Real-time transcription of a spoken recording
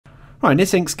Right, in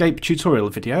this Inkscape tutorial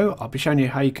video, I'll be showing you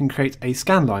how you can create a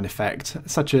scanline effect,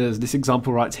 such as this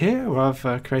example right here, where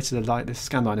I've created this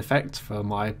scanline effect for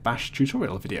my Bash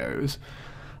tutorial videos.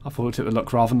 I thought it would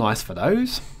look rather nice for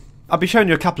those. I'll be showing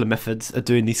you a couple of methods of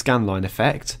doing the scanline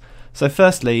effect. So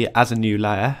firstly, as a new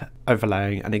layer,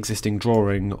 overlaying an existing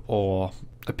drawing or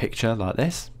a picture like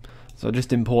this. So I'll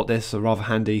just import this, a rather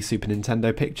handy Super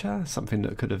Nintendo picture, something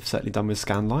that could have certainly done with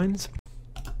scanlines.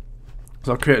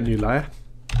 So I'll create a new layer.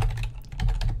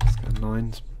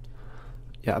 Lines,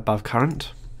 above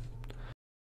current,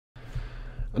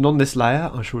 and on this layer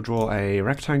I shall draw a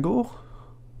rectangle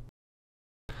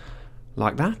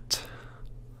like that,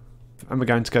 and we're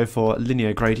going to go for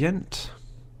linear gradient.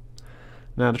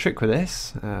 Now the trick with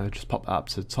this, just pop that up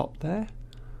to the top there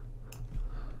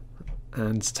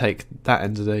and take that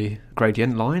end of the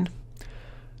gradient line,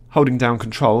 holding down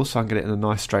control so I can get it in a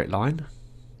nice straight line,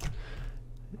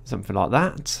 something like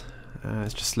that.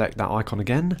 Let's just select that icon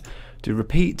again, do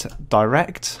repeat,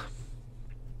 direct,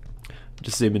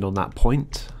 just zoom in on that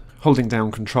point, holding down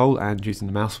control and using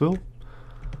the mouse wheel,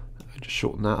 just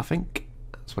shorten that, I think,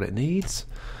 that's what it needs.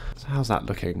 So how's that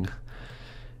looking?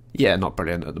 Yeah, not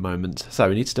brilliant at the moment, so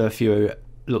we need to do a few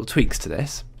little tweaks to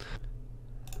this.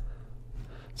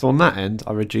 So on that end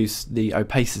I reduce the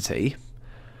opacity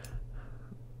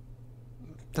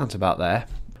down to about there,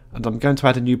 and I'm going to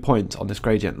add a new point on this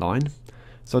gradient line.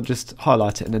 So I'll just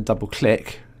highlight it and then double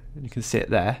click, and you can see it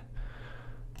there.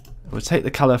 We'll take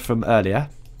the colour from earlier,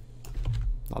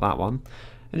 like that one,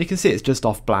 and you can see it's just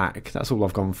off black. That's all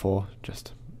I've gone for,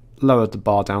 just lowered the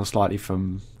bar down slightly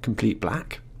from complete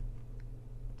black.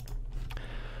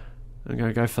 I'm going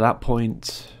to go for that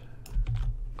point.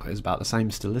 It's about the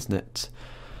same still, isn't it?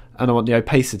 And I want the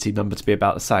opacity number to be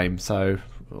about the same, so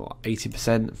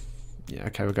 80%. Yeah,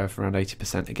 okay, we'll go for around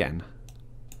 80% again.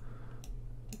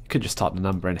 Could just type the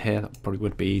number in here, that probably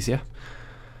would be easier.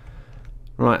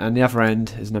 Right, and the other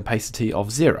end is an opacity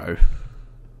of 0.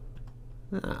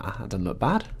 That doesn't look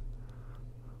bad.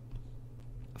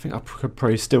 I think I could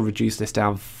probably still reduce this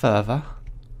down further.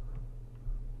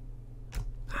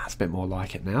 That's a bit more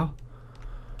like it now.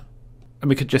 And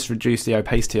we could just reduce the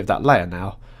opacity of that layer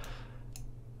now.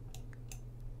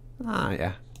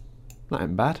 Yeah, that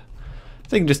ain't bad.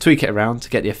 So you can just tweak it around to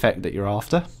get the effect that you're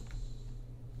after.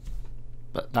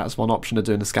 But that's one option of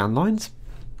doing the scan lines.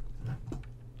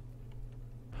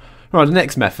 Right, the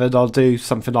next method I'll do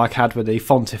something like I had with the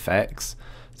font effects.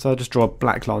 So I'll just draw a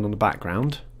black line on the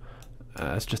background.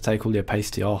 Let's just take all the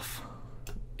opacity off.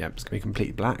 Yep, it's going to be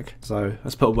completely black. So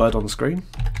let's put a word on the screen.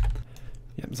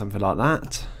 Yep, something like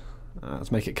that.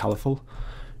 Let's make it colourful.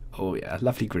 Oh yeah,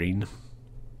 lovely green.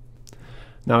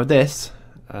 Now with this,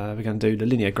 we're going to do the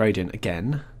linear gradient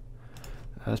again.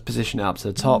 Let's position it up to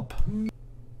the top.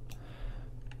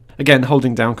 Again,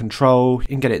 holding down control, you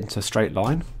can get it into a straight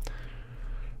line.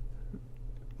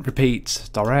 Repeat,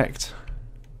 direct.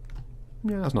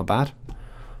 Yeah, that's not bad.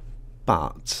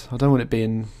 But I don't want it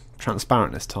being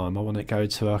transparent this time. I want it to go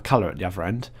to a colour at the other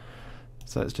end.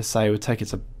 So let's just say we'll take it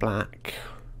to black.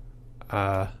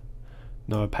 No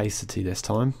opacity this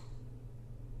time.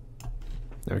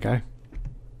 There we go.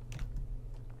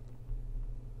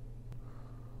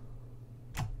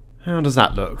 How does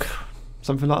that look?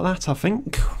 Something like that, I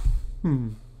think.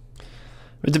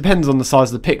 It depends on the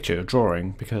size of the picture you're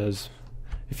drawing, because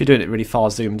if you're doing it really far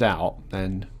zoomed out,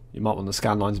 then you might want the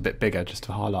scan lines a bit bigger just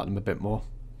to highlight them a bit more.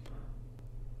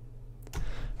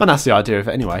 But that's the idea of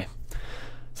it anyway.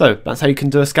 So that's how you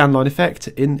can do a scanline effect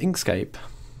in Inkscape.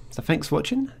 So thanks for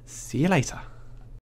watching, see you later.